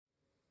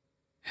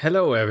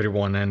Hello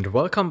everyone and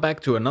welcome back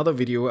to another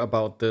video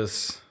about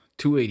this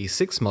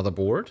 286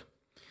 motherboard.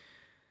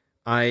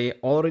 I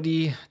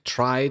already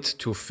tried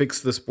to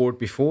fix this board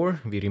before.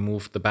 We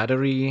removed the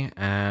battery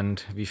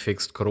and we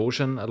fixed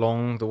corrosion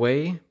along the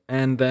way.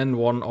 And then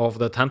one of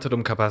the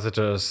tantalum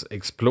capacitors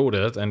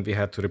exploded and we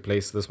had to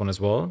replace this one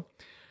as well.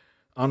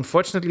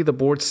 Unfortunately, the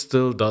board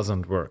still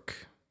doesn't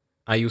work.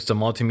 I used a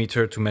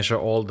multimeter to measure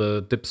all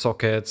the dip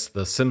sockets,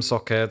 the SIM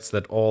sockets,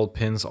 that all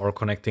pins are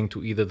connecting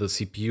to either the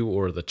CPU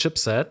or the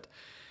chipset,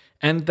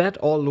 and that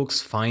all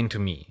looks fine to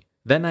me.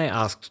 Then I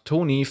asked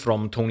Tony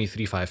from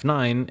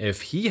Tony359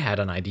 if he had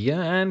an idea,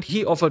 and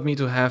he offered me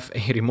to have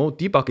a remote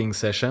debugging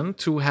session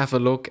to have a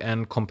look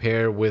and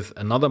compare with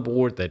another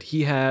board that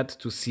he had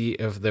to see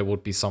if there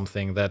would be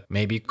something that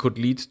maybe could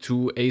lead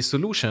to a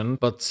solution,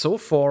 but so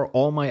far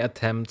all my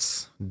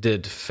attempts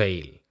did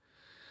fail.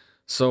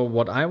 So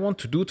what I want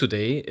to do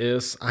today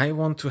is I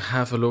want to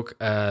have a look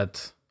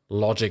at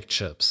logic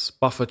chips,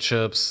 buffer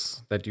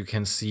chips that you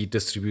can see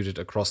distributed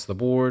across the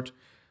board.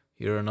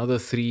 Here are another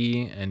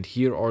 3 and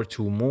here are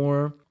 2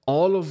 more.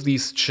 All of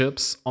these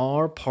chips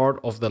are part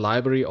of the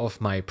library of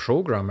my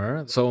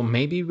programmer, so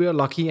maybe we're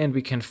lucky and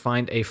we can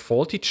find a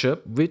faulty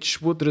chip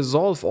which would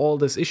resolve all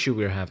this issue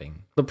we're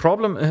having. The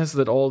problem is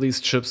that all these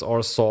chips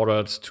are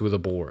soldered to the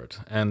board,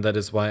 and that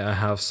is why I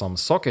have some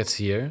sockets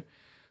here.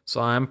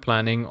 So I'm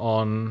planning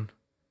on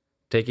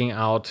taking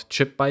out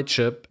chip by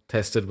chip,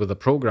 test it with a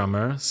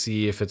programmer,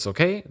 see if it's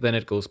okay, then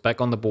it goes back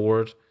on the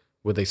board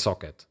with a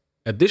socket.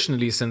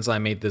 Additionally, since I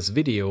made this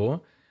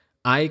video,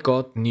 I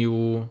got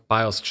new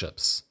BIOS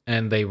chips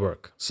and they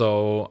work.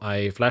 So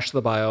I flashed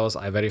the BIOS,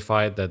 I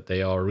verified that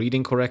they are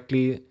reading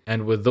correctly,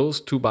 and with those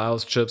 2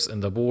 BIOS chips in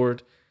the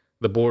board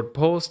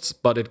posts,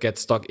 but it gets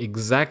stuck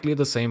exactly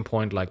the same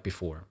point like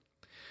before.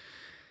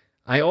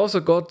 I also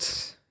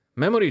got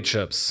memory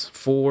chips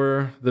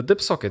for the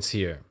dip sockets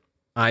here.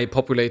 I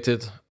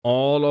populated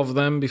all of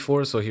them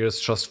before, so here's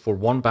just for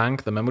one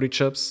bank, the memory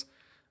chips.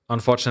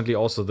 Unfortunately,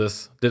 also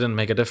this didn't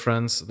make a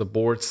difference. The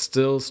board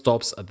still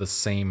stops at the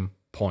same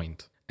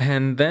point.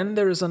 And then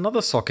there is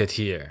another socket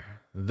here.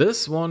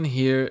 This one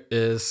here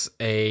is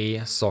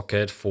a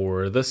socket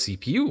for the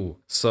CPU.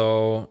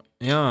 So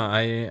yeah,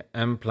 I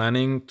am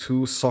planning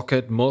to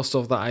socket most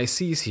of the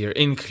ICs here,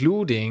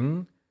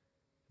 including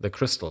the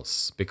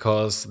crystals,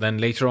 because then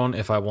later on,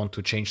 if I want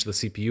to change the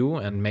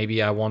CPU and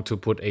maybe I want to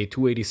put a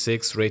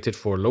 286 rated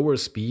for lower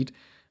speed,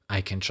 I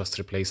can just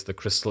replace the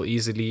crystal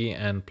easily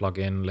and plug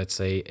in, let's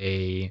say,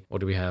 a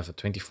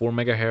 24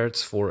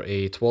 megahertz for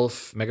a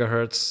 12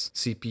 megahertz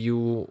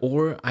CPU,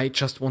 or I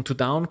just want to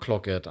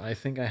downclock it. I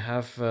think I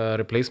have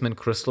replacement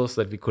crystals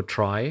that we could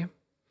try.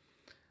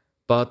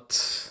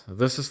 But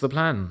this is the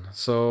plan.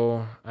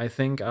 So I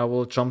think I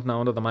will jump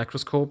now under the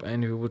microscope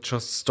and we will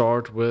just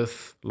start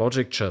with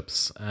logic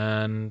chips.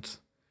 And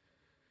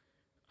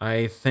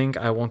I think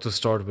I want to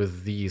start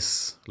with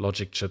these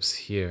logic chips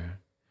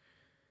here.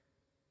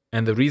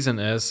 And the reason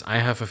is I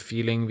have a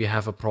feeling we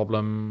have a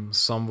problem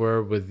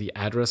somewhere with the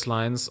address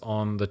lines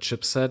on the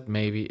chipset.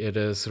 Maybe it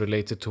is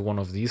related to one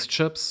of these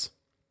chips.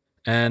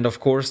 And of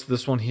course,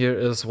 this one here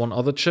is one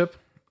other chip.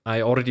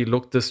 I already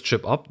looked this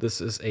chip up. This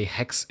is a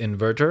Hex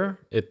Inverter.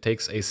 It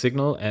takes a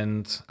signal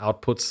and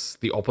outputs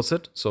the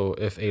opposite. So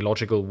if a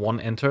logical 1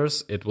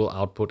 enters, it will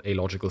output a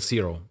logical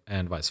 0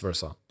 and vice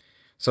versa.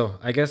 So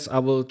I guess I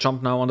will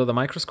jump now under the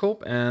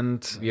microscope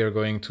and we are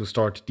going to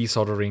start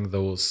desoldering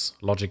those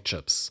logic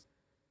chips.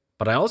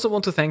 But I also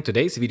want to thank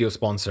today's video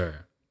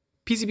sponsor,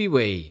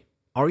 PCBWay.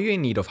 Are you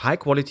in need of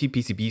high-quality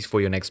PCBs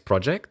for your next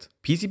project?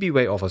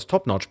 PCBWay offers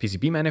top-notch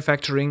PCB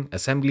manufacturing,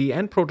 assembly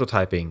and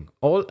prototyping,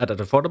 all at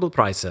affordable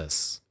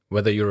prices.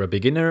 Whether you're a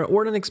beginner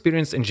or an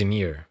experienced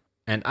engineer.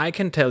 And I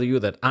can tell you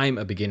that I'm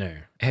a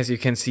beginner. As you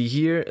can see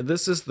here,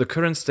 this is the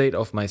current state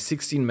of my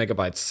 16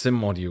 megabyte SIM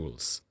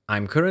modules.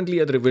 I'm currently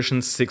at revision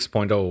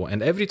 6.0,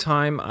 and every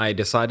time I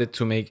decided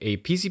to make a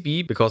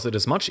PCB because it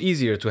is much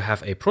easier to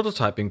have a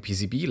prototyping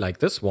PCB like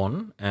this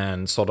one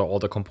and solder all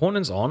the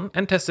components on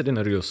and test it in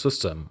a real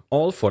system,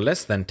 all for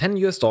less than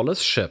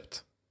 $10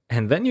 shipped.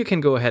 And then you can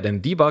go ahead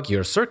and debug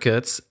your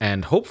circuits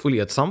and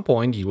hopefully at some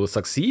point you will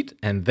succeed,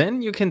 and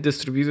then you can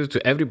distribute it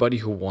to everybody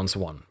who wants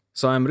one.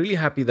 So I'm really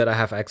happy that I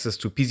have access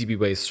to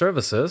PCBWay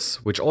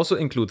services, which also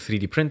include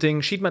 3D printing,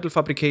 sheet metal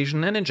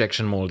fabrication and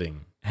injection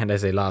molding. And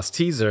as a last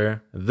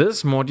teaser,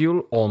 this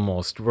module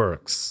almost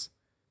works.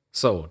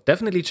 So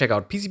definitely check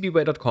out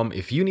PCBWay.com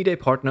if you need a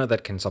partner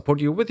that can support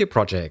you with your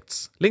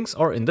projects. Links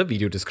are in the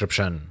video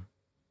description.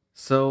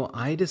 So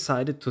I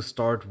decided to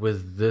start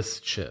with this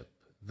chip.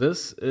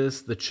 This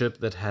is the chip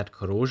that had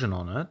corrosion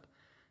on it,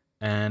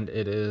 and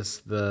it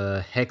is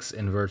the Hex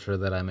Inverter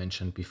that I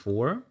mentioned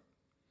before.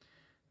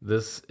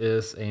 This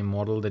is a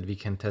model that we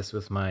can test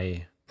with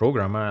my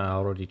programmer. I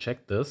already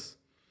checked this.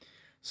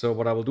 So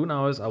what I will do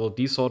now is I will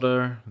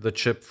desolder the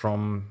chip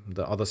from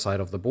the other side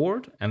of the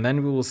board, and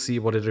then we will see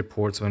what it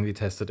reports when we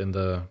test it in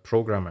the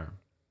programmer.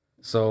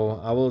 So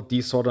I will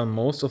desolder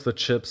most of the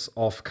chips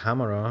off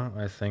camera.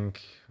 I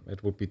think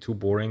it would be too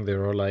boring.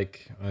 There are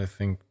like, I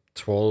think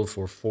 12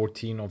 or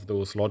 14 of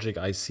those logic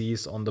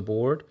ICs on the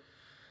board.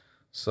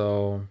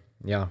 So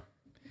yeah,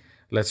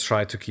 let's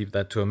try to keep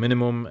that to a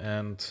minimum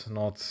and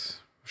not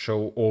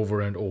show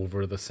over and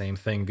over the same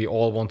thing. We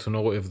all want to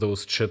know if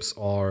those chips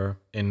are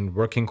in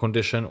working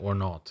condition or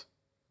not.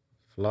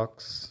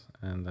 Flux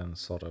and then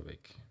solder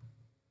wick.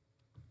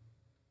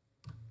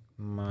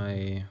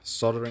 My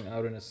soldering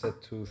iron is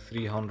set to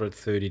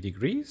 330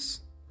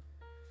 degrees.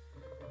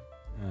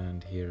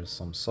 And here's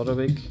some solder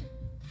wick.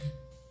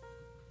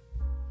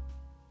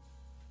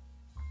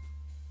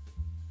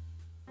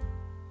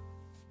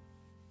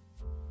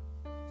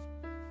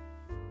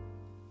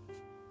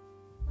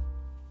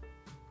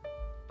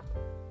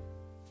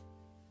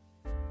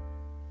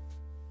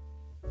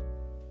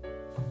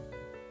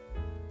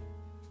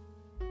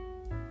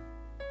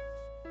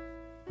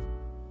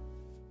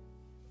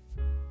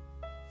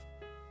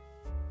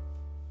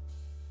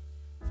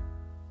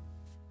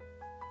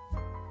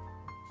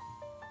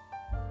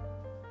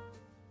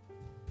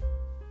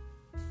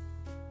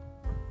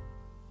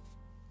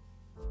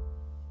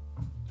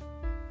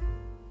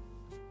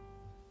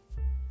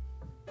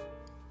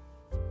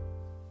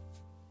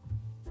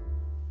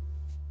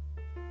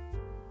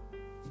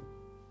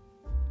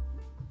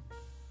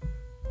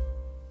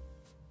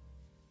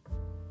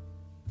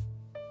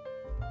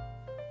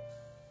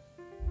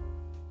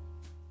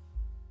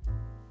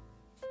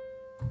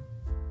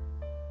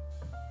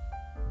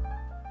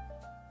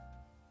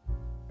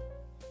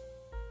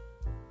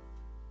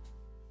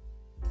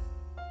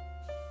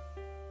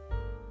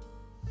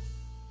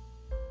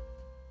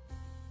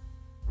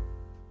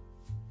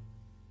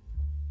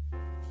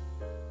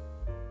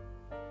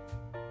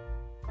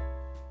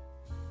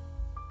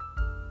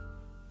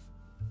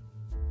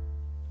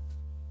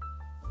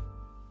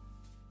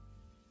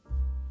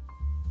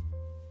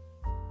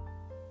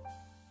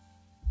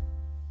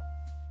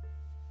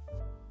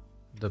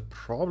 The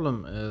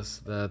problem is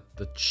that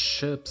the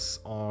chips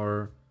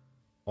are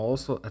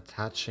also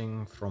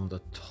attaching from the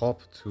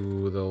top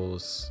to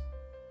those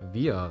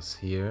vias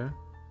here.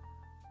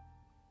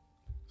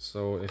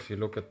 So if you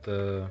look at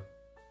the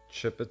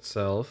chip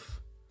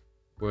itself,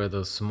 where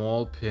the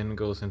small pin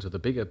goes into the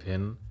bigger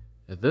pin,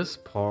 this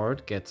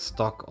part gets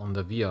stuck on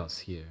the vias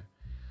here.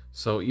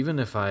 So even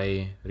if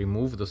I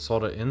remove the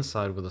solder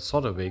inside with a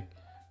solder wick,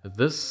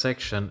 this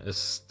section is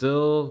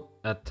still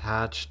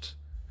attached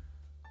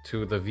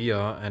to the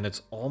via, and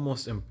it's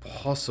almost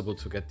impossible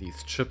to get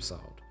these chips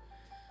out.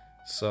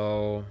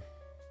 So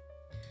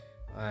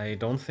I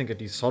don't think a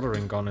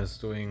desoldering gun is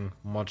doing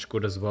much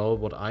good as well.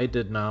 What I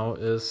did now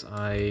is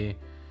I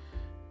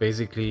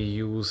basically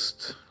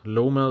used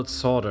low melt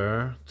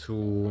solder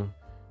to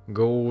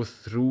go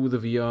through the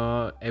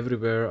via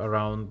everywhere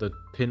around the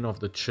pin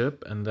of the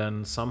chip, and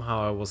then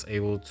somehow I was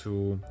able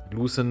to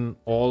loosen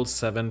all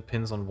 7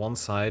 pins on one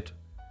side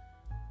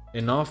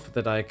enough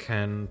that I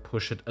can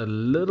push it a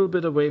little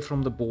bit away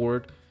from the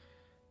board,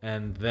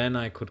 and then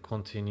I could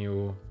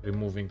continue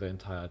removing the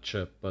entire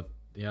chip. But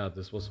yeah,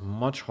 this was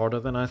much harder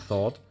than I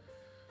thought.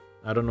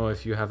 I don't know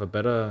if you have a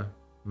better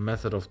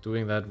method of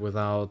doing that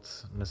without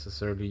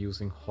necessarily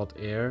using hot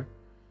air,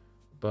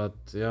 but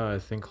yeah, I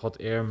think hot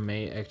air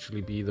may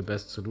actually be the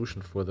best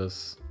solution for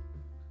this.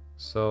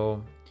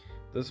 So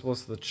this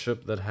was the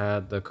chip that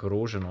had the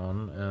corrosion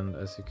on, and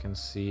as you can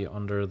see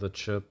under the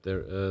chip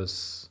there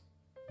is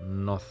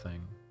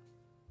nothing.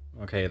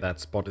 Okay, that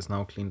spot is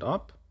now cleaned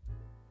up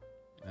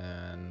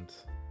and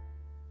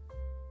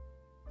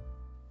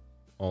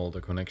all the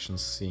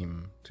connections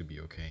seem to be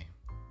okay.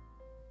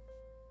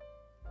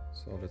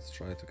 So let's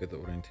try to get the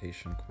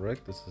orientation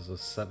correct. This is a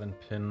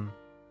 7-pin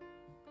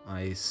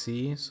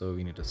IC, so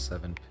we need a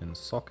 7-pin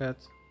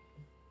socket.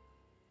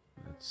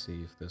 Let's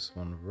see if this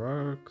one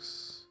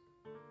works.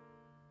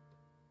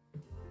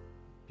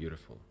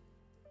 Beautiful.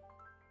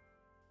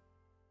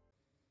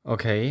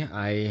 Okay,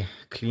 I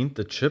cleaned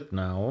the chip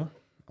now.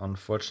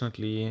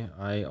 Unfortunately,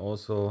 I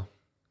also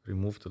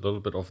removed a little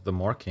bit of the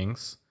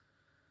markings.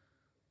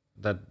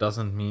 That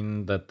doesn't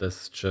mean that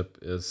this chip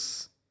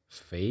is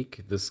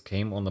fake. This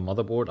came on the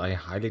motherboard. I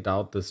highly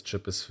doubt this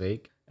chip is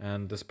fake.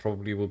 And this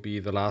probably will be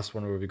the last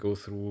one where we go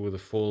through the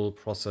full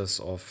process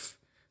of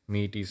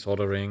me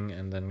desoldering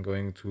and then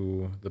going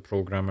to the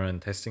programmer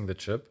and testing the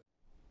chip.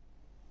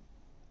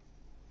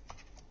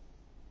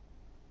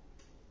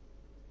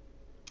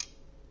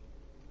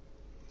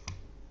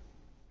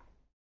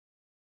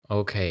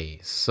 Okay,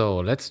 so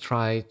let's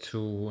try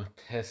to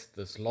test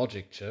this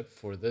logic chip.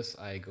 For this,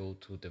 I go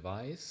to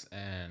device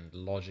and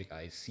logic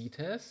IC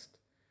test,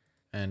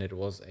 and it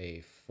was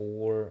a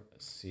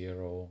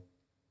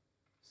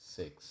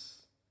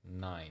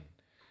 4069.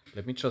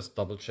 Let me just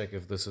double check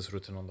if this is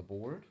written on the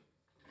board.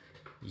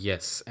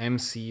 Yes,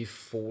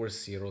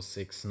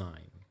 MC4069.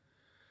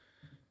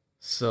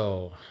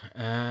 So,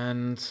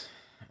 and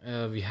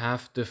we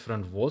have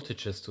different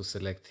voltages to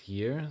select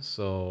here.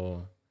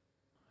 So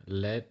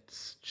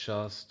let's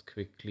just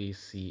quickly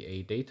see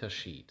a data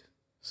sheet.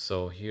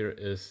 So here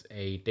is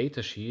a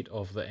data sheet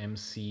of the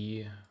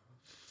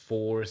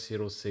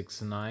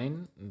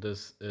MC4069.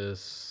 This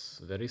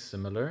is very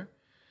similar.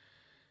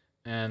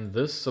 And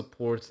this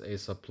supports a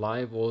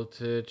supply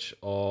voltage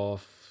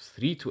of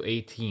 3 to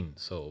 18,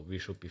 so we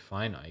should be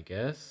fine, I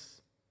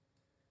guess.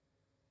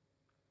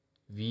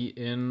 V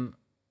in,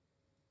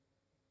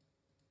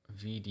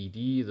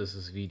 VDD, this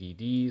is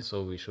VDD,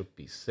 so we should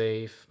be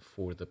safe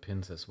for the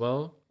pins as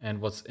well.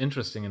 And what's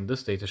interesting in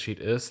this datasheet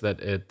is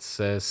that it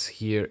says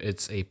here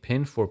it's a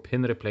pin for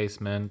pin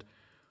replacement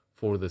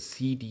for the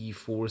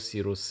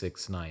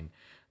CD4069.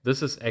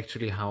 This is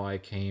actually how I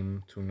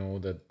came to know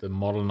that the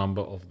model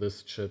number of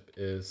this chip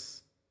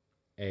is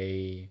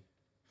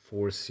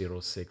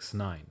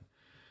A4069.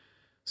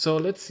 So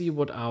let's see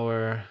what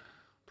our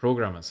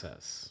programmer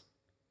says.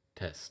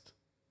 Test.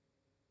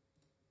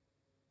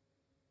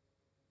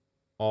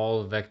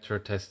 All vector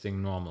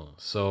testing normal.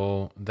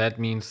 So that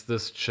means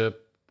this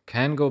chip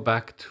can go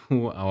back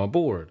to our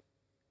board.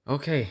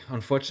 Okay,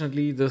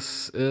 unfortunately,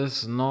 this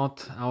is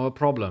not our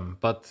problem,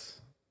 but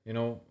you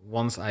know,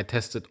 once I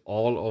tested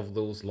all of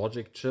those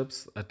logic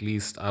chips, at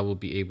least I will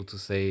be able to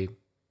say,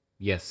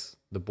 yes,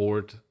 the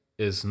board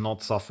is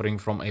not suffering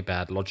from a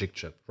bad logic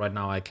chip. Right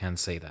now I can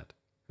say that.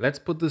 Let's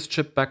put this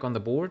chip back on the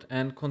board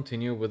and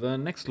continue with the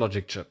next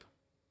logic chip.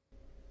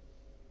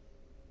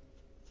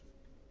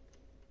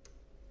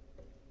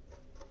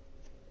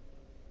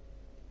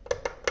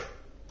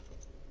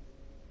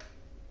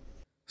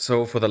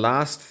 So for the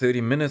last 30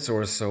 minutes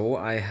or so,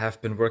 I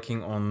have been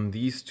working on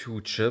these two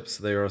chips.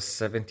 They are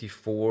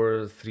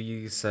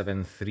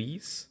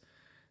 74373s.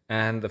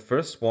 And the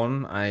first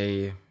one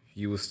I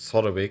used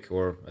solderwick,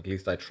 or at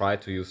least I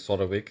tried to use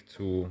solderwick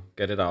to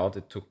get it out.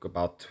 It took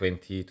about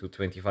 20 to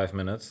 25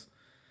 minutes.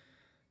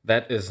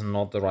 That is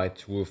not the right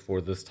tool for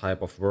this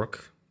type of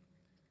work.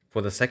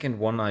 For the second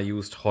one, I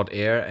used hot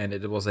air and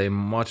it was a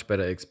much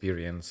better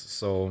experience.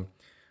 So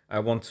I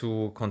want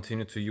to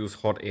continue to use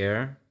hot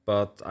air,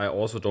 but I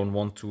also don't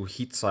want to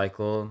heat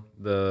cycle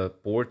the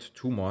board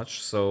too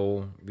much.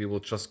 So we will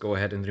just go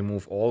ahead and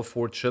remove all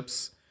 4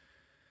 chips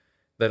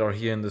that are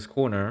here in this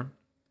corner,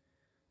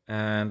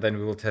 and then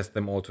we will test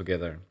them all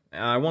together.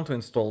 I want to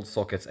install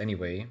sockets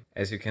anyway.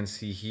 As you can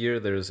see here,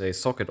 there is a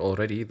socket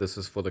already. This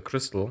is for the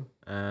crystal,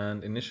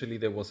 and initially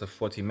there was a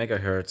 40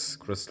 megahertz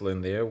crystal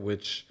in there,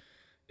 which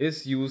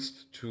is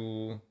used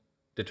to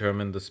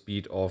determine the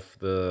speed of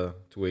the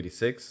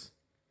 286.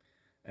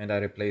 And I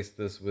replaced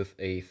this with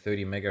a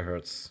 30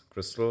 megahertz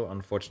crystal.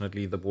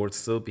 Unfortunately, the board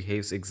still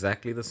behaves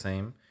exactly the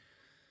same.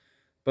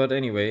 But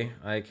anyway,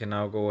 I can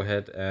now go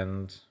ahead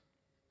and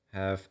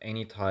have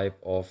any type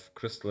of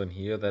crystal in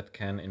here that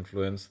can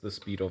influence the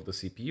speed of the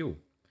CPU.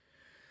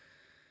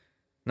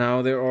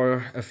 Now, there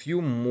are a few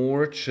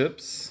more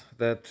chips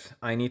that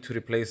I need to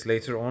replace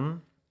later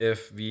on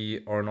if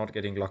we are not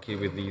getting lucky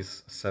with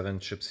these 6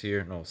 chips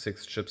here in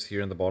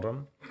the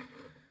bottom.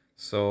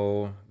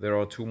 So there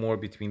are 2 more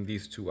between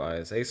these 2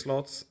 ISA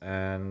slots,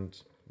 and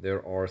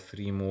there are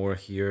 3 more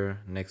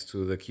here next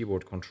to the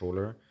keyboard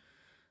controller.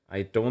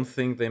 I don't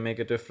think they make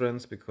a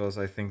difference because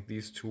I think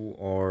these 2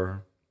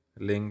 are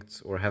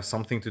linked or have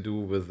something to do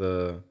with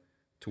the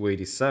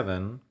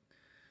 287.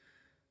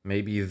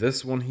 Maybe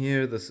this one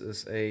here, this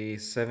is a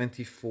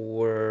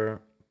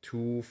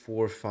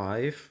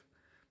 74245.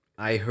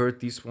 I heard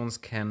these ones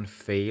can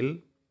fail.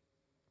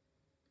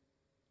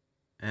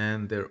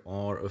 And there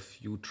are a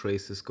few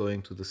traces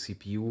going to the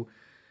CPU.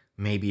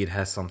 Maybe it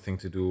has something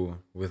to do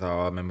with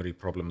our memory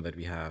problem that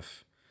we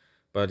have.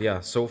 But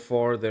yeah, so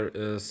far there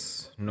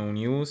is no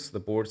news. The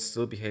board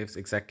still behaves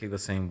exactly the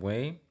same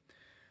way.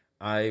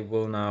 I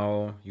will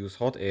now use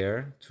hot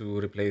air to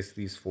replace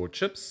these 4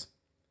 chips.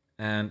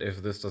 And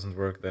if this doesn't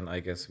work, then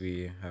I guess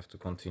we have to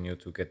continue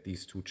to get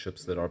these 2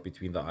 chips that are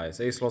between the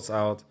ISA slots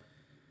out.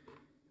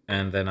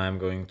 And then I'm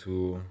going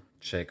to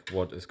check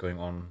what is going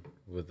on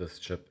with this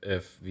chip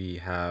if we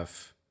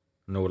have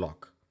no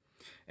luck.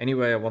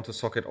 Anyway, I want to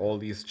socket all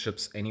these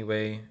chips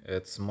anyway.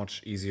 It's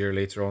much easier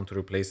later on to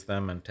replace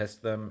them and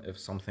test them if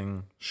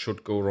something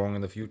should go wrong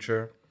in the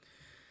future.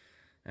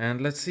 And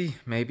let's see,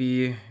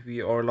 maybe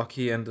we are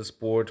lucky and this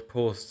board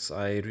posts.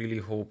 I really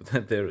hope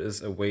that there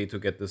is a way to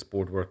get this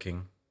board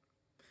working.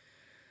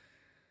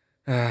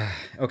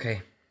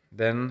 Okay,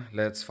 then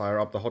let's fire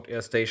up the hot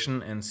air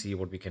station and see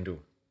what we can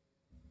do.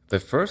 The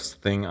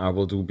first thing I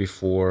will do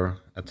before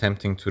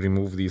attempting to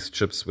remove these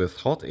chips with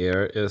hot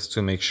air is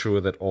to make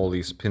sure that all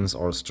these pins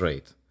are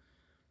straight.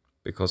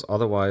 Because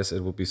otherwise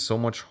it will be so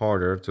much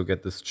harder to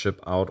get this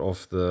chip out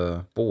of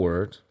the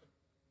board.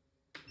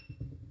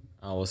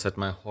 I will set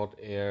my hot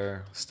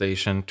air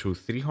station to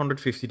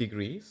 350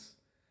 degrees.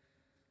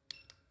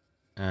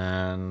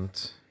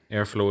 And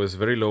airflow is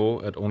very low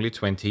at only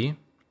 20.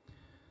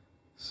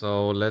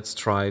 So let's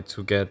try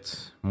to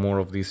get more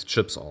of these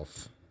chips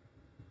off.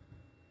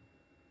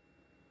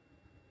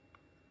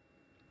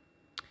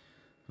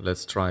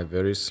 Let's try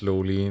very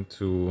slowly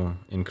to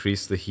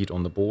increase the heat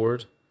on the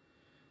board.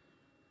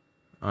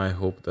 I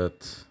hope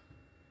that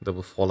they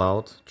will fall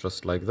out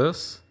just like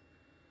this,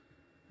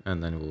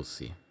 and then we'll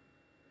see.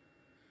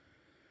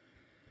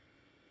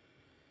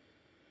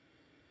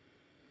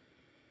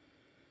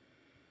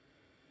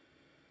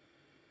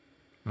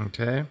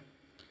 Okay,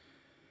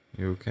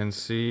 you can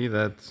see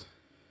that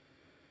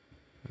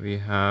we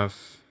have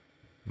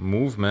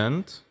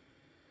movement.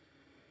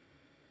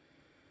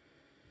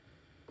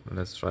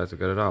 Let's try to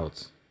get it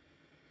out.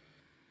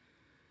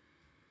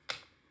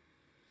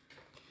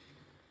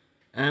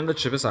 And the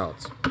chip is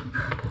out.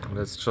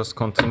 Let's just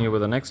continue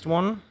with the next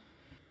one.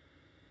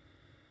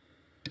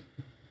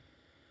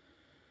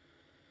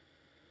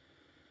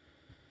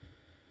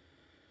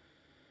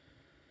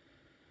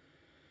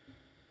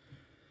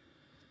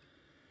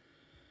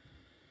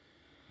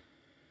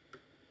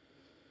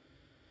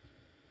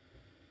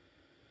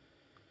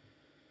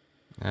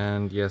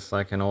 And yes,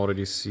 I can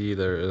already see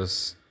there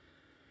is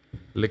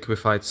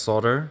liquefied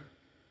solder.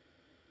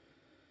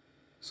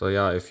 So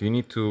yeah, if you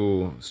need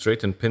to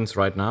straighten pins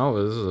right now,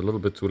 this is a little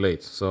bit too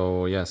late.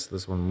 So yes,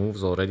 this one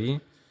moves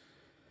already.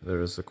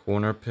 There is a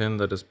corner pin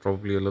that is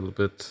probably a little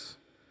bit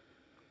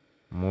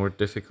more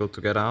difficult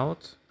to get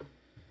out.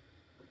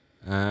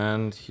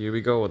 And here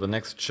we go with the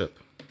next chip.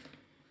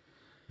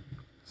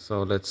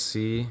 So let's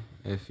see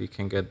if we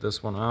can get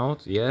this one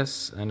out.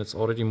 Yes, and it's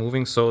already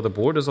moving. So the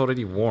board is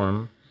already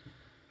warm.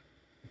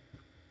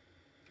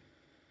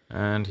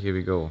 And here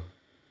we go.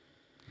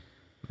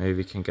 Maybe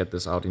we can get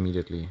this out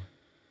immediately.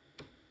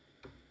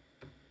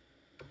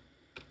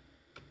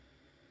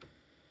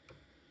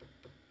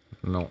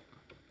 No.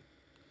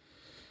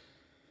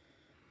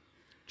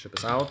 Chip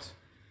is out.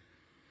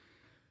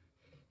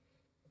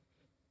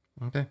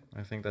 Okay,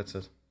 I think that's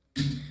it.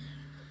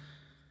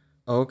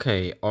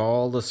 Okay,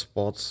 all the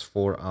spots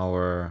for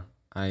our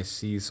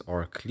ICs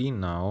are clean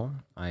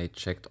now. I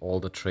checked all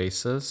the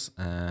traces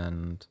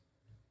and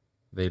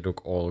they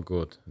look all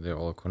good. They're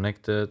all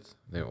connected,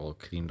 they're all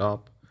cleaned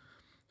up.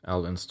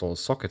 I'll install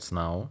sockets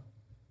now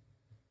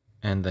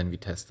and then we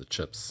test the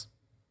chips.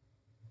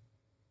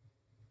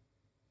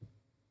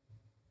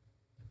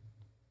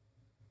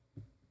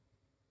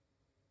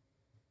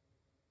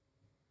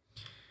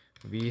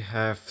 We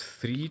have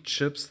 3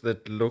 chips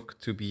that look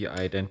to be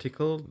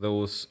identical.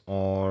 Those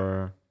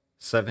are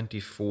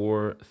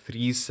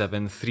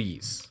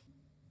 74373s.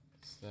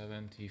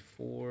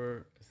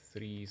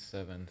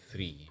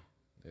 74373.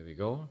 There we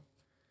go.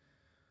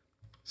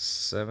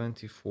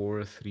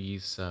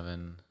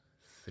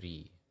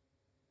 74373.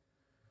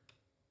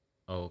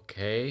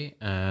 Okay,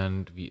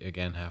 and we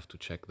again have to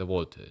check the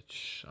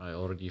voltage. I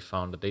already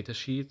found the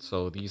datasheet,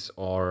 so these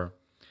are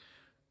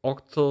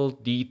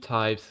octal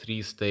D-type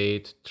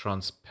 3-state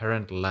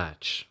transparent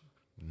latch.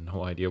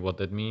 No idea what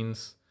that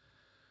means.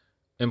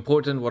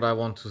 Important, what I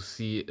want to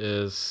see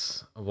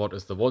is what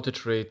is the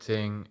voltage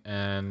rating,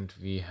 and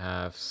we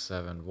have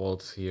 7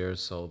 volts here,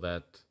 so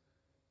that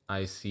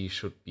IC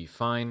should be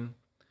fine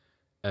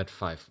at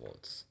 5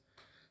 volts.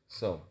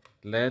 So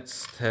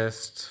let's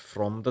test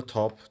from the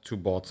top to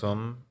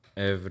bottom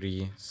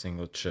every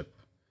single chip.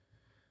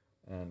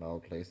 And I'll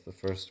place the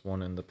first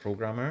one in the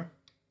programmer.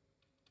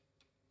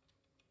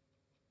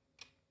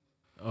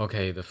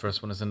 Okay, the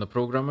first one is in the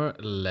programmer.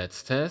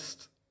 Let's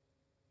test.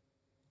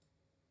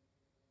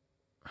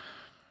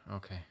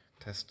 Okay,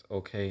 test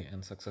okay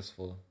and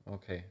successful.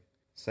 Okay,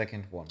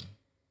 second one.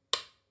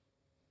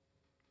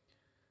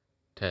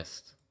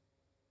 Test.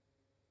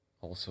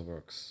 Also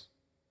works.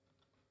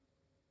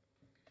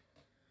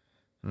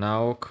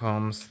 Now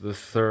comes the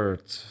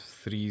third,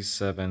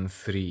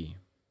 373.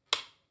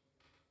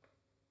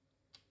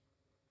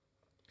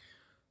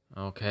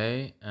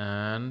 Okay,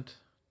 and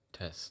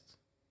test.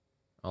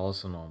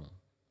 Also normal.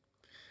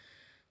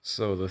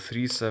 So the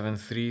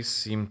 373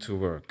 seem to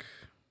work.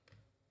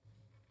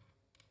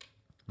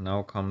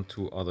 Now come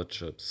 2 other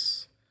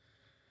chips.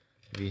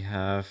 We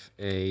have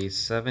a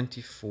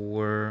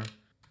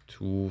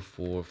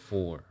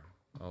 74244.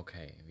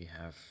 Okay, we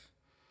have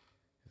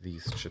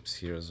these chips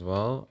here as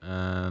well.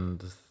 And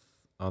the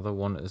other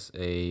one is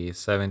a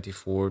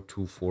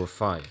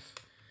 74245.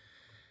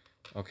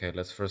 Okay,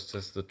 let's first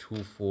test the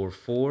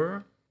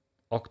 244.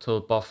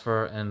 Octal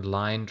buffer and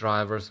line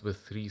drivers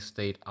with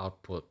 3-state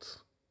output.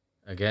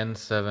 Again,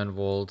 7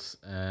 volts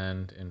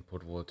and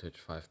input voltage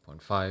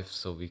 5.5,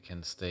 so we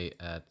can stay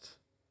at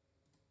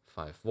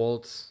 5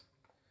 volts.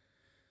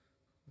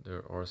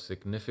 There are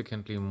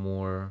significantly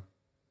more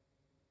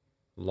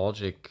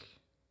logic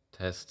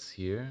tests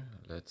here.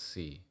 Let's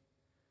see.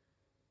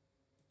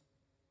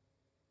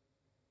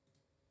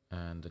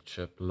 And the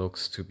chip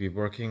looks to be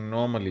working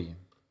normally.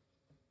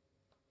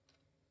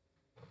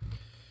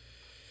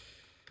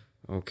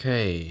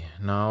 Okay,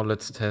 now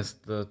let's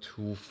test the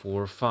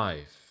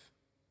 245,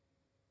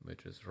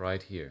 which is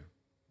right here.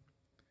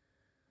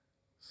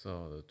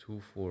 So the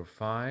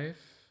 245,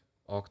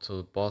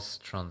 octal bus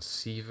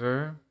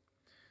transceiver,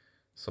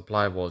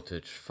 supply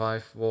voltage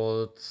 5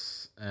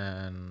 volts,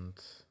 and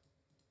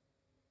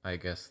I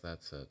guess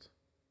that's it.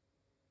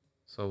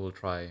 So we'll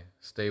try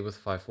stay with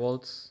 5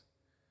 volts,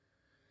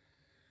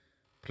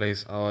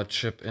 place our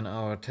chip in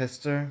our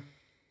tester,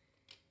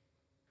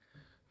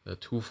 the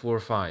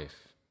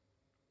 245.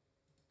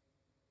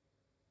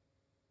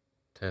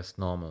 Test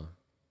normal.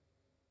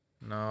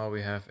 Now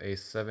we have a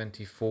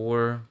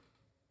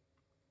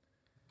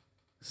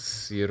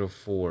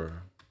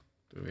 7404.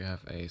 Do we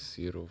have a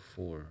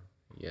 04?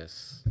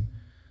 Yes.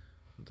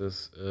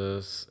 This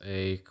is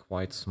a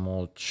quite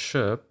small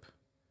chip.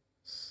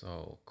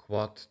 So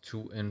quad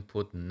 2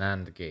 input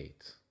NAND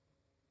gate.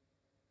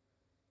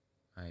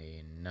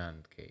 A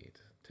NAND gate.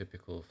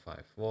 Typical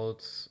 5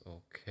 volts.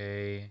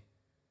 Okay.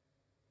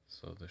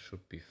 So this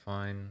should be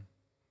fine.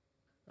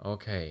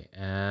 Okay,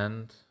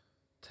 and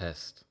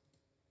test.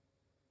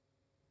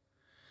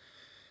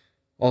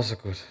 Also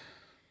good.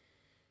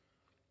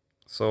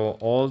 So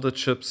all the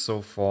chips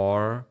so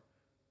far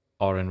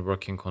are in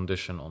working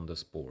condition on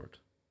this board.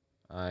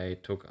 I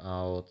took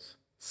out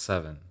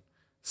 7.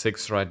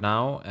 6 right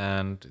now,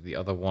 and the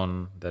other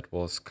one that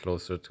was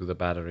closer to the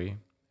battery,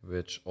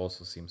 which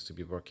also seems to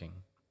be working.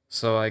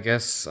 So I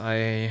guess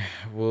I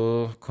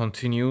will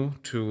continue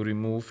to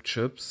remove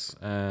chips,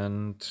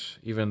 and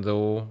even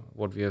though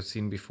what we have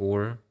seen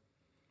before,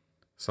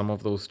 some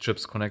of those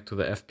chips connect to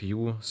the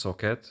FPU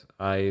socket,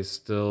 I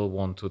still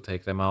want to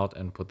take them out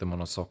and put them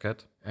on a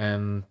socket.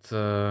 And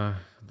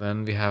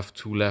then we have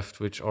 2 left,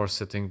 which are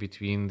sitting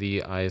between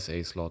the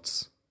ISA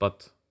slots.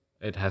 But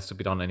it has to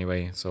be done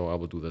anyway, so I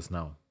will do this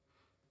now.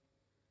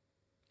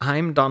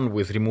 I'm done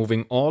with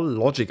removing all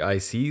logic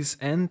ICs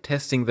and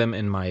testing them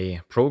in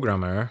my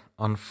programmer.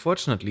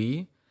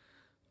 Unfortunately,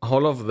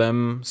 all of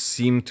them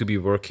seem to be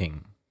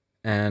working.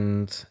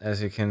 And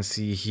as you can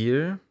see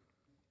here,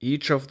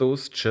 each of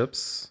those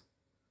chips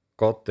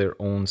got their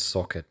own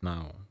socket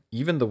now.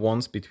 Even the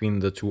ones between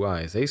the 2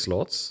 ISA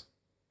slots.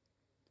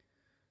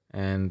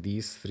 And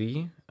these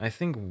 3, I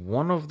think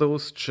one of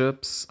those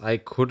chips I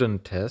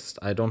couldn't test.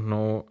 I don't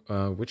know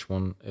which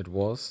one it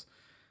was.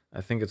 I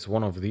think it's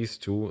one of these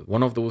 2.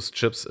 One of those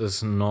chips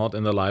is not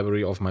in the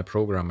library of my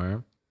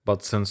programmer.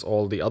 But since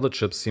all the other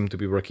chips seem to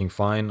be working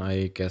fine,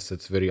 I guess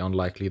it's very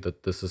unlikely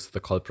that this is the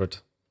culprit.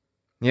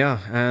 Yeah,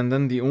 and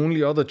then the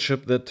only other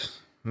chip that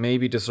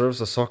maybe deserves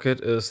a socket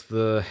is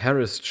the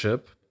Harris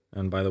chip.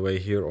 And by the way,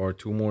 here are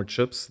 2 more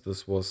chips.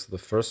 This was the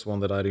first one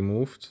that I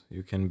removed.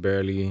 You can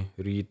barely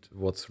read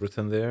what's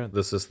written there.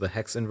 This is the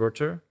Hex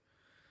Inverter.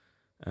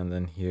 And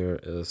then here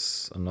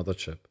is another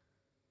chip.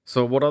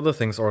 So what other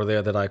things are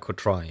there that I could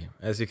try?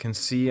 As you can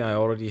see, I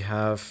already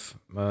have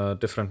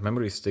different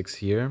memory sticks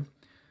here.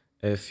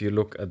 If you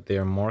look at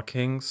their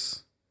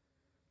markings,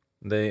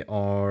 they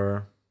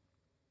are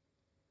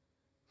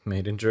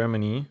made in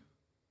Germany.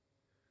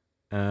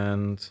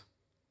 And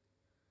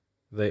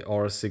they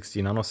are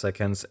 60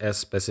 nanoseconds as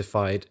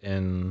specified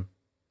in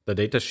the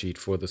datasheet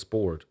for this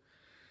board.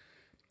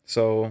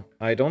 So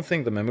I don't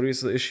think the memory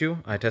is the issue.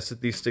 I tested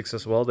these sticks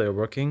as well, they are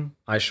working.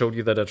 I showed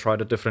you that I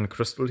tried a different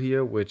crystal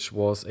here, which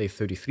was a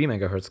 33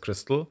 megahertz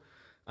crystal.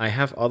 I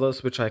have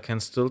others which I can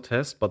still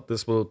test, but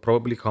this will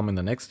probably come in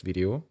the next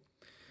video.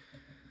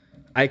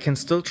 I can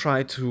still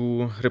try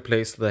to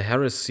replace the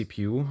Harris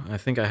CPU. I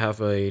think I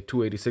have a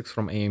 286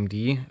 from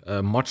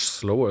AMD, much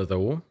slower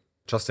though,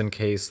 just in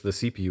case the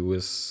CPU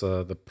is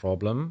the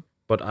problem.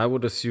 But I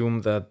would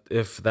assume that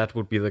if that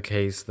would be the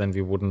case, then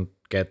we wouldn't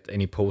get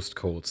any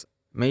postcodes.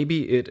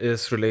 Maybe it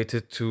is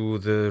related to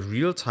the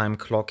real-time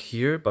clock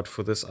here, but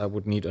for this I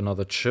would need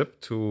another chip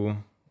to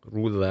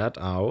rule that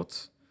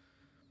out.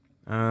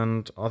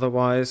 And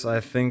otherwise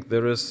I think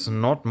there is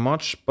not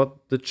much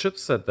but the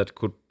chipset that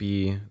could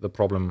be the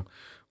problem.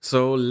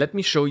 So let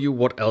me show you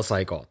what else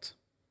I got.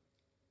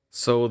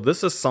 So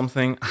this is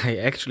something I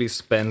actually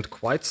spent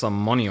quite some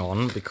money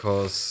on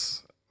because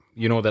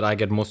you know that I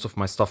get most of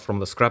my stuff from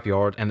the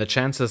scrapyard, and the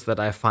chances that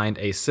I find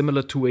a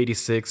similar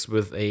 286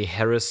 with a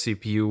Harris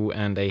CPU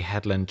and a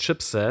Headland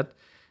chipset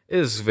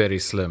is very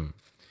slim.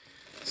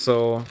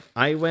 So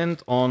I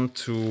went on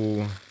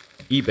to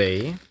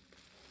eBay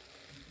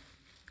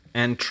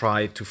and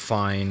tried to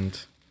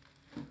find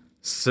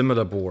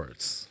similar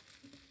boards.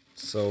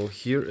 So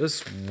here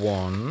is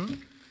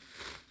one,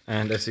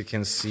 and as you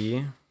can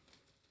see,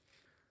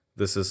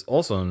 this is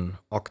also an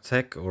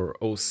OCTEK or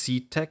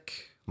OCTEK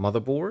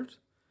motherboard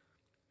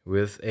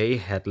with a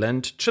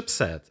Headland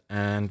chipset,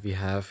 and we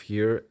have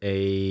here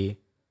a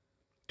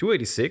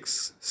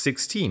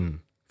 286-16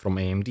 from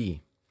AMD.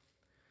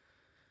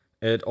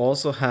 It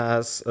also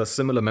has a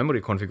similar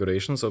memory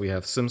configuration, so we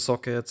have SIM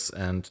sockets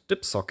and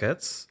DIP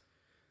sockets.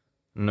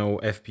 No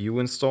FPU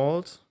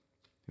installed.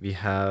 We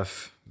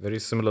have very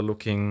similar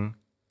looking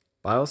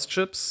BIOS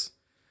chips.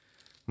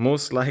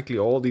 Most likely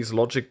all these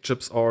logic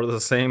chips are the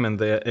same, and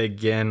they're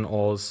again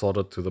all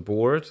soldered to the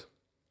board.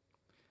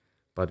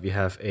 But we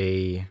have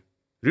a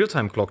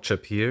real-time clock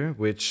chip here,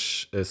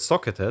 which is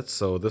socketed,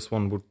 so this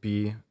one would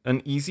be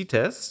an easy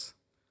test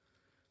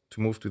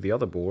to move to the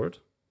other board.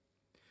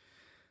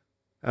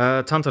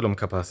 Tantalum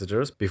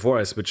capacitors. Before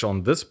I switch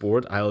on this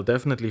board, I'll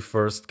definitely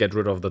first get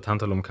rid of the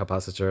tantalum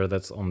capacitor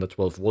that's on the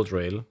 12 volt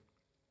rail.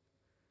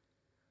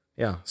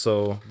 Yeah,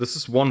 so this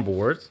is one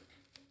board.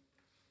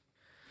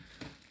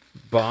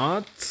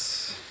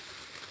 But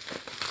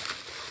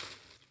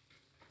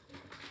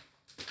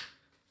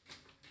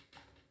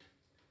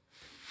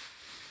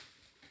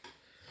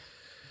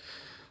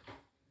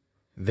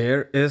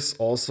there is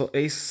also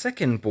a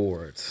second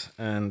board,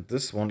 and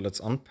this one, let's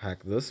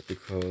unpack this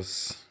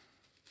because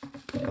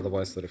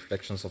otherwise the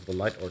reflections of the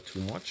light are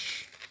too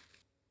much.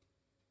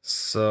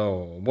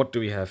 So what do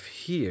we have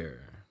here?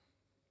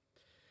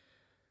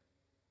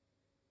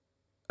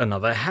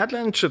 Another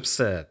headland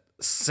chipset.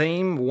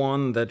 Same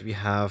one that we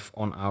have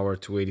on our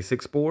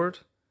 286 board.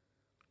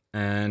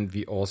 And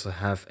we also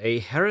have a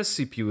Harris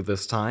CPU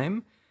this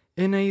time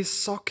in a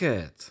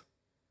socket.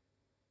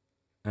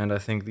 And I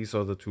think these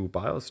are the two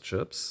BIOS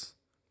chips.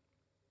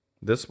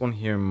 This one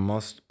here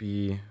must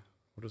be...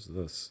 what is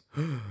this?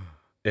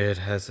 It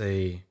has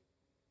a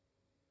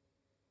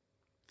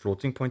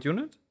floating point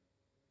unit?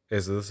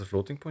 Is this a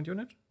floating point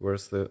unit?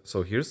 Where's the...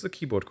 so here's the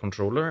keyboard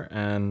controller,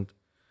 and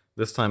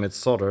this time it's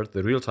soldered.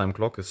 The real-time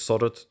clock is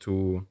soldered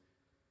to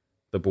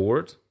the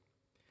board.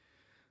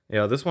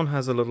 Yeah, this one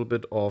has a little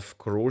bit of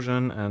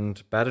corrosion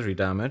and battery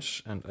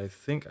damage, and I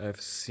think I've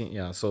seen...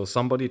 yeah, so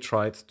somebody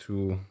tried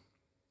to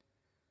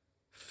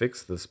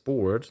fix this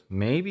board.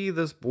 Maybe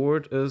this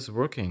board is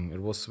working.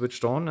 It was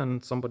switched on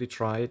and somebody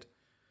tried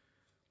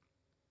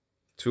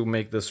to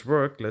make this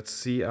work. Let's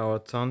see our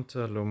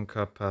tantalum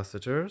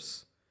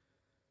capacitors.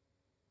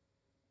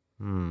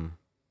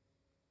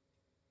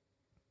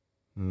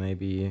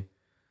 Maybe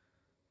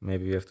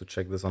we have to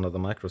check this under the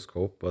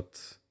microscope,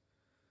 but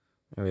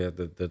oh yeah,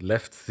 the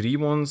left three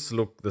ones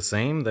look the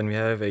same. Then we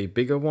have a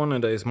bigger one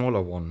and a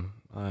smaller one.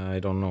 I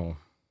don't know.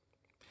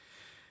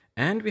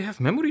 And we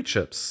have memory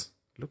chips.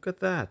 Look at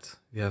that.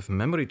 We have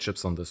memory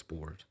chips on this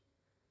board.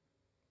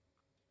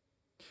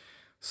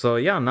 So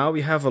yeah, now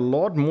we have a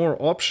lot more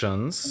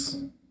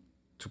options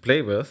to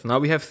play with. Now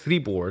we have 3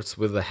 boards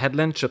with a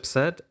headland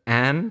chipset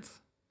and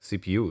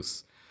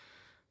CPUs.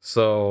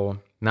 So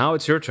now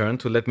it's your turn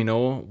to let me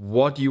know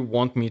what you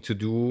want me to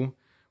do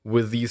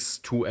with these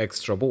 2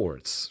 extra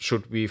boards.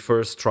 Should we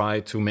first try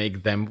to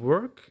make them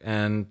work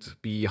and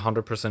be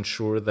 100%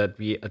 sure that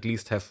we at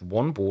least have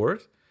 1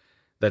 board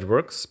that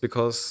works,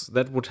 because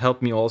that would help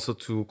me also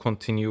to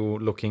continue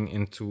looking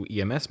into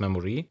EMS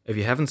memory. If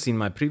you haven't seen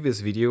my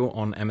previous video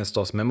on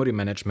MS-DOS memory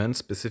management,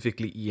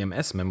 specifically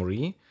EMS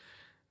memory,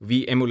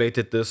 we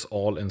emulated this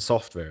all in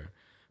software.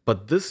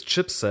 But this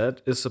chipset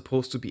is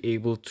supposed to be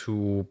able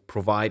to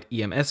provide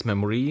EMS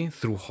memory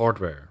through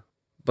hardware.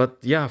 But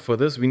yeah, for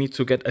this we need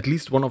to get at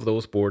least one of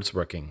those boards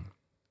working.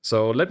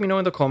 So let me know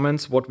in the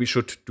comments what we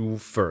should do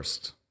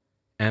first.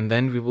 And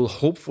then we will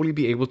hopefully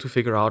be able to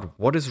figure out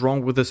what is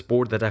wrong with this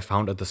board that I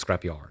found at the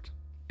scrapyard.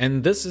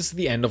 And this is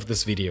the end of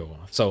this video.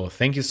 So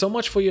thank you so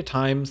much for your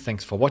time,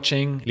 thanks for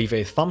watching, leave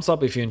a thumbs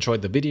up if you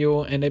enjoyed the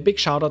video, and a big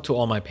shout out to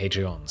all my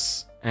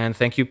Patreons. And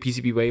thank you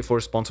PCBWay for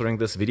sponsoring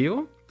this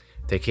video.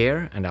 Take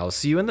care, and I'll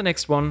see you in the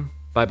next one.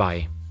 Bye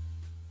bye.